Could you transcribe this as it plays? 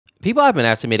People have been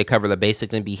asking me to cover the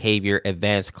basics and behavior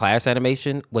advanced class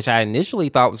animation, which I initially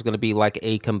thought was going to be like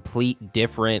a complete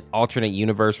different alternate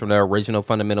universe from the original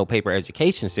Fundamental Paper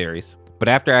Education series. But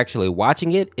after actually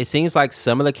watching it, it seems like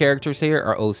some of the characters here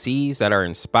are OCs that are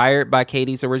inspired by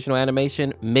Katie's original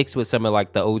animation mixed with some of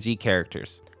like the OG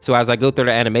characters. So as I go through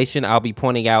the animation, I'll be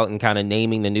pointing out and kind of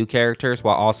naming the new characters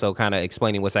while also kind of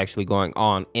explaining what's actually going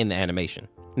on in the animation.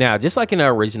 Now, just like in the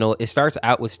original, it starts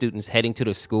out with students heading to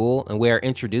the school, and we are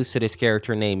introduced to this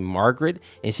character named Margaret,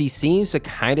 and she seems to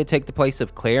kind of take the place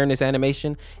of Claire in this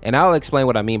animation, and I'll explain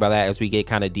what I mean by that as we get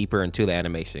kind of deeper into the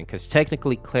animation, because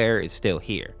technically Claire is still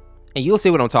here. And you'll see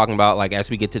what I'm talking about like as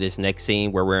we get to this next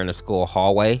scene where we're in a school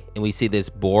hallway and we see this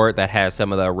board that has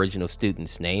some of the original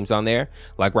students' names on there.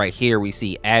 Like right here, we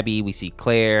see Abby, we see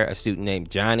Claire, a student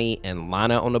named Johnny, and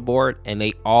Lana on the board, and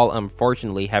they all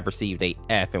unfortunately have received a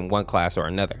F in one class or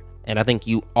another. And I think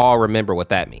you all remember what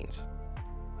that means.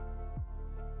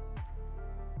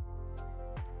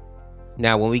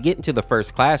 Now, when we get into the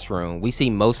first classroom, we see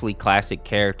mostly classic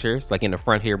characters. Like in the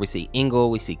front here, we see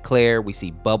Ingle, we see Claire, we see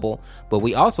Bubble, but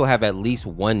we also have at least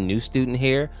one new student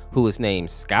here who is named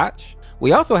Scotch.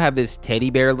 We also have this teddy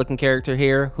bear looking character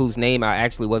here whose name I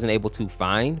actually wasn't able to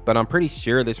find, but I'm pretty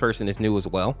sure this person is new as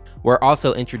well. We're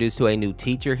also introduced to a new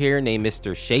teacher here named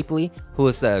Mr. Shapley, who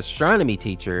is the astronomy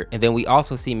teacher, and then we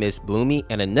also see Miss Bloomy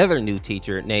and another new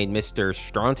teacher named Mr.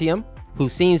 Strontium, who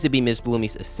seems to be Miss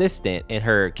Bloomy's assistant in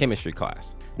her chemistry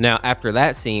class. Now, after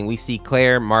that scene, we see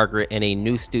Claire, Margaret, and a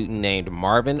new student named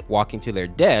Marvin walking to their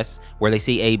desks where they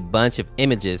see a bunch of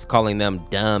images calling them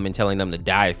dumb and telling them to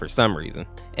die for some reason.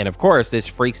 And of course, this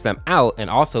freaks them out and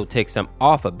also ticks them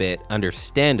off a bit,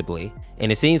 understandably.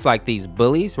 And it seems like these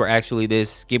bullies were actually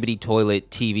this skibbity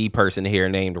toilet TV person here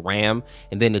named Ram,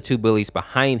 and then the two bullies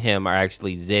behind him are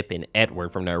actually Zip and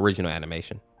Edward from the original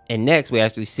animation. And next, we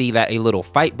actually see that a little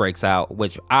fight breaks out,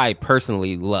 which I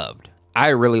personally loved. I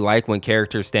really like when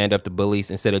characters stand up to bullies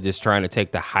instead of just trying to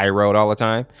take the high road all the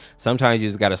time. Sometimes you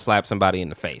just gotta slap somebody in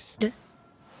the face.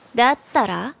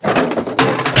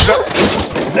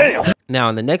 Now,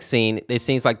 in the next scene, it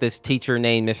seems like this teacher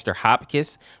named Mr.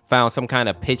 Hopkins found some kind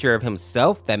of picture of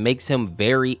himself that makes him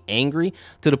very angry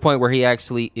to the point where he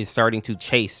actually is starting to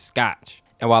chase Scotch.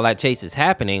 And while that chase is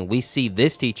happening, we see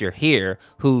this teacher here,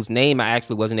 whose name I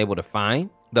actually wasn't able to find.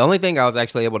 The only thing I was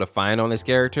actually able to find on this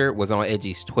character was on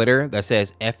Edgy's Twitter that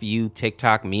says "FU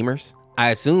TikTok memers." I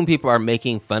assume people are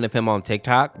making fun of him on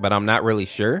TikTok, but I'm not really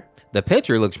sure. The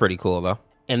picture looks pretty cool though.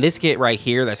 And this kid right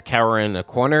here that's cowering in the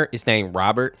corner is named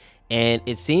Robert, and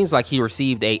it seems like he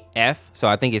received a F, so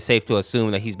I think it's safe to assume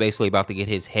that he's basically about to get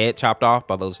his head chopped off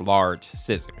by those large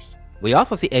scissors. We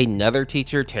also see another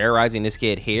teacher terrorizing this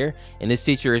kid here, and this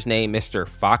teacher is named Mr.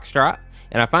 Foxtrot.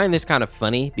 And I find this kind of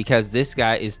funny because this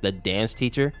guy is the dance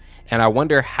teacher, and I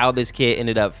wonder how this kid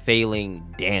ended up failing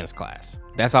dance class.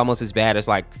 That's almost as bad as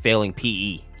like failing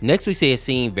PE. Next, we see a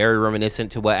scene very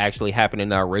reminiscent to what actually happened in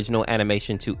the original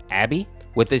animation to Abby,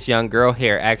 with this young girl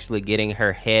here actually getting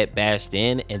her head bashed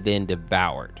in and then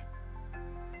devoured.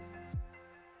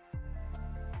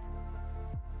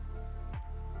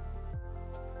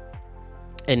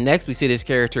 And next we see this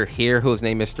character here who is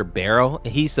named Mr. Barrel,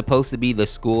 and he's supposed to be the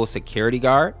school security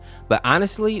guard, but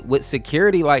honestly, with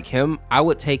security like him, I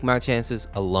would take my chances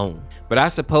alone. But I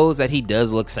suppose that he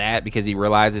does look sad because he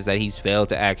realizes that he's failed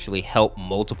to actually help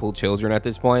multiple children at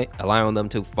this point, allowing them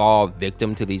to fall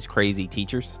victim to these crazy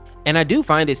teachers. And I do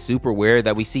find it super weird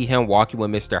that we see him walking with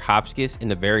Mr. Hopkins in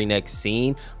the very next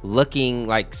scene, looking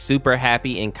like super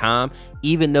happy and calm,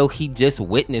 even though he just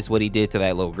witnessed what he did to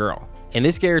that little girl. And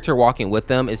this character walking with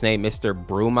them is named Mr.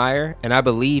 Brewmeyer, and I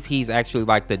believe he's actually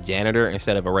like the janitor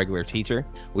instead of a regular teacher.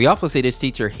 We also see this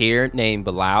teacher here named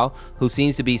Bilal, who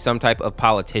seems to be some type of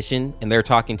politician, and they're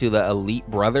talking to the elite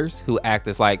brothers who act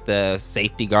as like the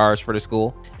safety guards for the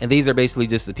school. And these are basically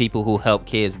just the people who help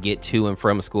kids get to and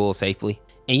from school safely.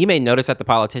 And you may notice that the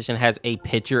politician has a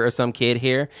picture of some kid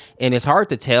here, and it's hard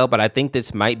to tell, but I think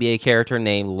this might be a character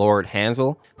named Lord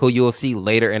Hansel, who you'll see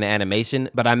later in the animation,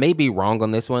 but I may be wrong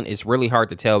on this one. It's really hard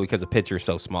to tell because the picture is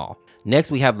so small.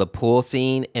 Next, we have the pool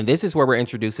scene, and this is where we're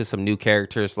introduced to some new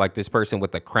characters like this person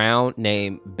with a crown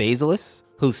named Basilis,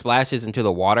 who splashes into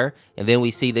the water, and then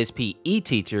we see this PE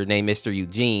teacher named Mr.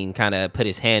 Eugene kind of put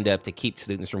his hand up to keep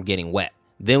students from getting wet.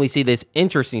 Then we see this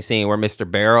interesting scene where Mr.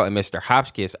 Barrel and Mr.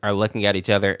 Hopkins are looking at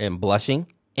each other and blushing.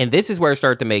 And this is where it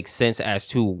started to make sense as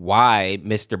to why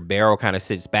Mr. Barrel kind of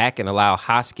sits back and allow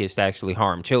Hopkins to actually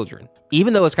harm children.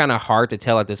 Even though it's kind of hard to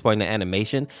tell at this point in the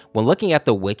animation, when looking at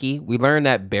the wiki, we learn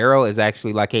that Barrel is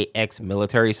actually like a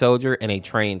ex-military soldier and a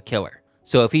trained killer.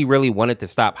 So if he really wanted to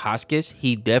stop Hotchkiss,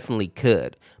 he definitely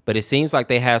could. But it seems like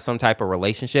they have some type of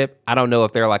relationship. I don't know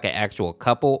if they're like an actual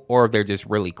couple or if they're just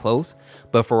really close.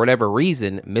 But for whatever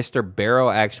reason, Mr. Barrel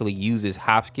actually uses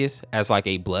Hotchkiss as like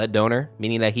a blood donor,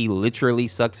 meaning that he literally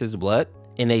sucks his blood.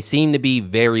 And they seem to be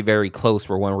very, very close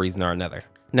for one reason or another.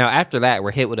 Now after that,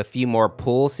 we're hit with a few more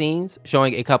pool scenes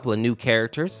showing a couple of new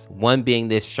characters, one being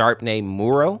this sharp named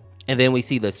Muro. And then we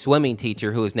see the swimming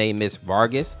teacher who is named Miss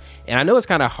Vargas. And I know it's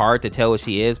kind of hard to tell what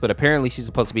she is, but apparently she's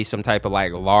supposed to be some type of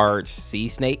like large sea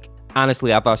snake.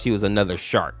 Honestly, I thought she was another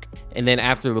shark. And then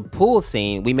after the pool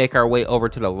scene, we make our way over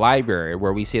to the library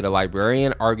where we see the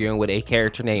librarian arguing with a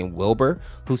character named Wilbur,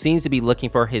 who seems to be looking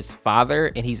for his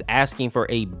father, and he's asking for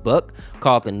a book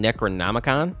called the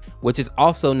Necronomicon, which is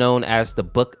also known as the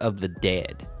Book of the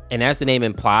Dead. And as the name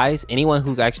implies, anyone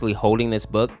who's actually holding this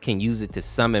book can use it to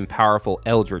summon powerful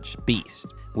eldritch beasts,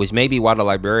 which may be why the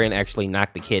librarian actually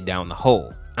knocked the kid down the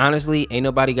hole. Honestly, ain't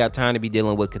nobody got time to be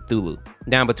dealing with Cthulhu.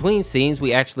 Now, between scenes,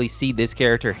 we actually see this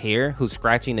character here who's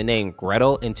scratching the name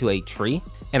Gretel into a tree.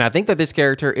 And I think that this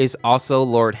character is also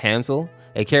Lord Hansel,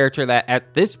 a character that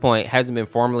at this point hasn't been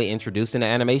formally introduced in the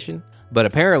animation. But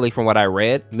apparently, from what I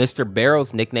read, Mr.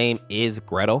 Barrel's nickname is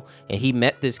Gretel, and he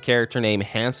met this character named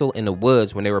Hansel in the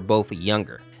woods when they were both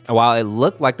younger. And while it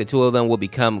looked like the two of them would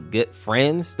become good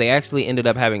friends, they actually ended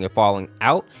up having a falling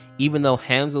out, even though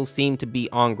Hansel seemed to be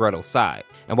on Gretel's side.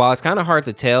 And while it's kind of hard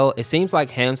to tell, it seems like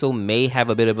Hansel may have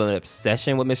a bit of an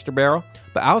obsession with Mr. Barrel,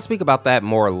 but I'll speak about that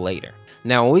more later.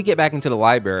 Now, when we get back into the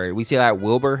library, we see that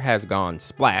Wilbur has gone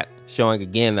splat, showing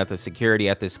again that the security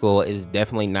at this school is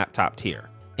definitely not top tier.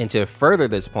 And to further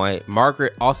this point,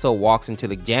 Margaret also walks into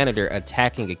the janitor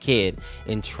attacking a kid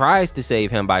and tries to save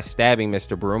him by stabbing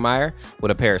Mr. Broomire with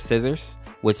a pair of scissors,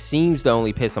 which seems to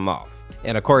only piss him off.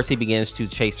 And of course, he begins to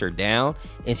chase her down,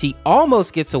 and she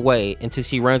almost gets away until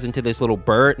she runs into this little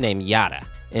bird named Yada.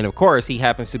 And of course, he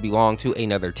happens to belong to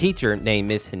another teacher named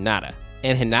Miss Hinata.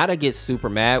 And Hinata gets super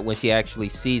mad when she actually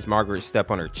sees Margaret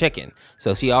step on her chicken,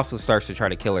 so she also starts to try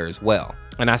to kill her as well.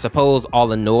 And I suppose all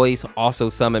the noise also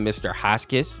summoned Mr.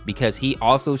 Hotchkiss, because he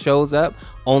also shows up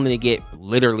only to get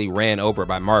literally ran over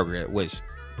by Margaret, which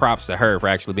props to her for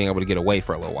actually being able to get away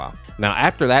for a little while. Now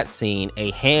after that scene, a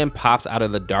hand pops out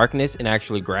of the darkness and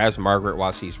actually grabs Margaret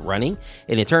while she's running,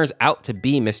 and it turns out to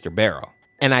be Mr. Barrel.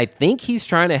 And I think he's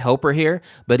trying to help her here,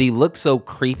 but he looks so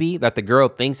creepy that the girl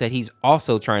thinks that he's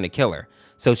also trying to kill her.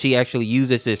 So she actually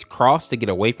uses this cross to get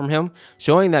away from him,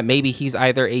 showing that maybe he's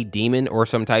either a demon or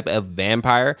some type of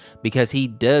vampire, because he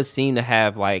does seem to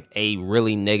have like a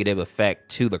really negative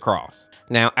effect to the cross.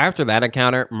 Now, after that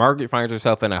encounter, Margaret finds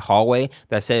herself in a hallway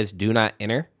that says "Do not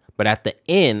enter," but at the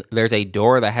end, there's a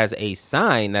door that has a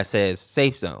sign that says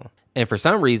 "Safe Zone." And for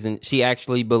some reason, she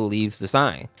actually believes the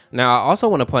sign. Now, I also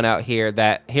want to point out here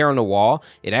that here on the wall,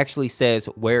 it actually says,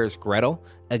 "Where's Gretel?"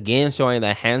 Again, showing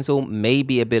that Hansel may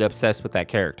be a bit obsessed with that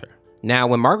character. Now,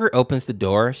 when Margaret opens the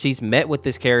door, she's met with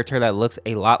this character that looks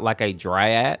a lot like a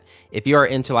dryad. If you are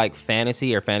into like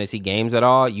fantasy or fantasy games at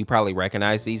all, you probably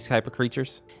recognize these type of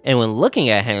creatures. And when looking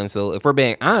at Hansel, if we're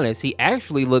being honest, he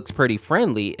actually looks pretty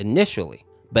friendly initially,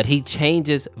 but he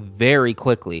changes very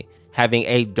quickly, having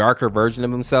a darker version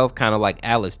of himself, kind of like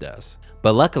Alice does.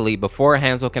 But luckily, before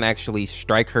Hansel can actually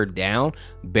strike her down,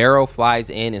 Barrel flies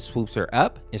in and swoops her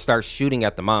up and starts shooting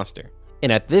at the monster.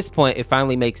 And at this point, it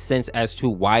finally makes sense as to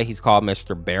why he's called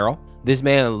Mr. Barrel. This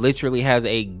man literally has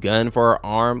a gun for an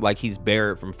arm like he's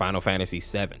Barret from Final Fantasy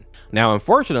VII. Now,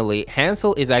 unfortunately,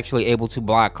 Hansel is actually able to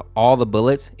block all the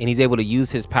bullets, and he's able to use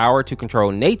his power to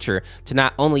control nature to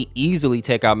not only easily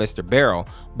take out Mr. Barrel,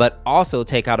 but also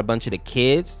take out a bunch of the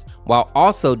kids, while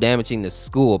also damaging the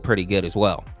school pretty good as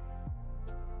well.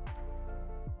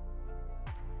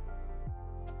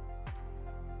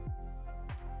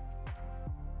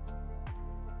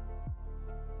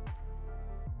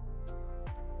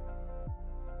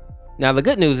 Now, the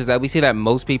good news is that we see that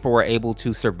most people were able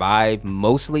to survive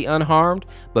mostly unharmed,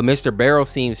 but Mr. Barrel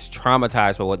seems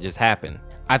traumatized by what just happened.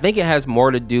 I think it has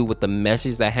more to do with the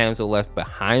message that Hansel left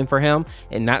behind for him,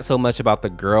 and not so much about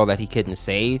the girl that he couldn't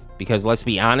save, because let's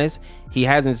be honest, he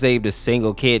hasn't saved a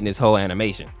single kid in this whole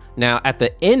animation. Now, at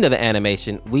the end of the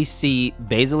animation, we see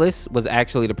Basilis was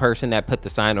actually the person that put the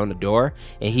sign on the door,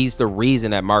 and he's the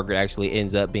reason that Margaret actually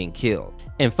ends up being killed.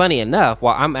 And funny enough,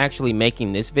 while I'm actually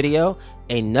making this video,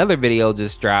 another video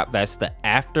just dropped that's the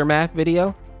aftermath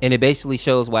video, and it basically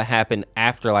shows what happened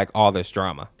after like all this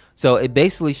drama. So it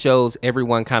basically shows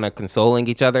everyone kind of consoling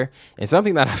each other, and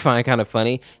something that I find kind of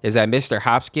funny is that Mr.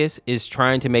 Hotchkiss is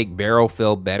trying to make Barrel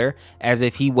feel better as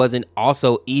if he wasn't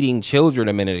also eating children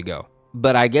a minute ago.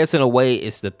 But I guess in a way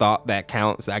it's the thought that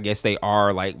counts. I guess they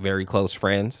are like very close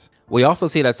friends. We also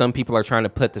see that some people are trying to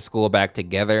put the school back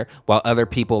together, while other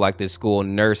people like this school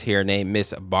nurse here named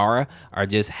Miss Barra are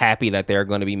just happy that they're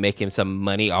going to be making some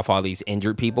money off all these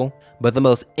injured people. But the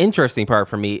most interesting part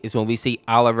for me is when we see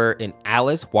Oliver and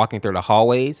Alice walking through the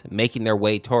hallways, making their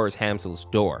way towards Hansel's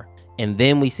door. And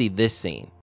then we see this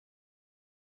scene.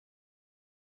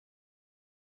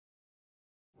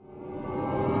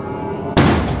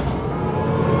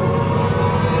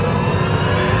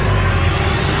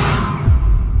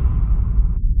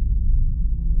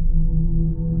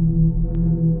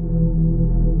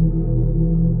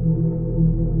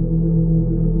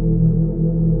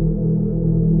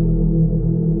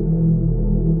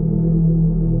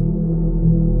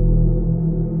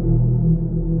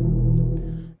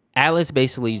 Alice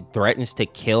basically threatens to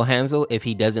kill Hansel if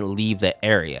he doesn't leave the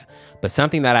area. But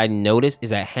something that I noticed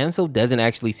is that Hansel doesn't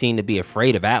actually seem to be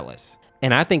afraid of Alice.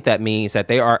 And I think that means that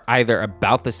they are either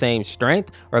about the same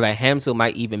strength or that Hansel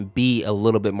might even be a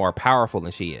little bit more powerful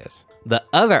than she is. The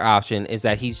other option is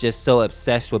that he's just so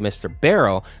obsessed with Mr.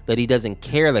 Barrel that he doesn't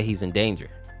care that he's in danger.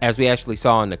 As we actually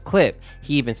saw in the clip,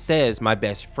 he even says, "My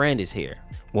best friend is here,"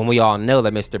 when we all know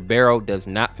that Mr. Barrel does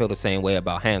not feel the same way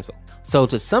about Hansel. So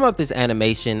to sum up this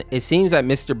animation, it seems that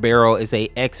Mr. Barrel is a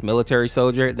ex-military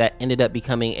soldier that ended up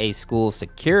becoming a school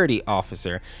security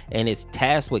officer and is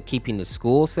tasked with keeping the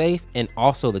school safe and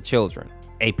also the children.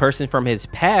 A person from his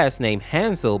past named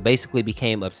Hansel basically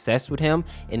became obsessed with him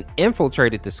and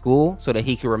infiltrated the school so that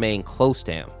he could remain close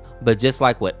to him. But just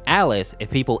like with Alice,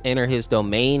 if people enter his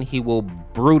domain, he will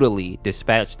brutally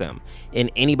dispatch them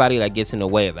and anybody that gets in the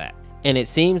way of that. And it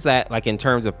seems that, like, in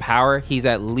terms of power, he's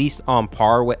at least on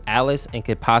par with Alice and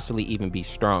could possibly even be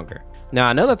stronger. Now,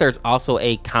 I know that there's also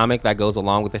a comic that goes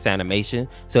along with this animation,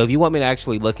 so if you want me to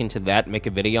actually look into that, make a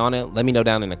video on it, let me know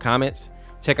down in the comments.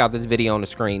 Check out this video on the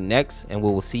screen next, and we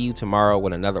will see you tomorrow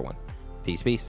with another one. Peace, peace.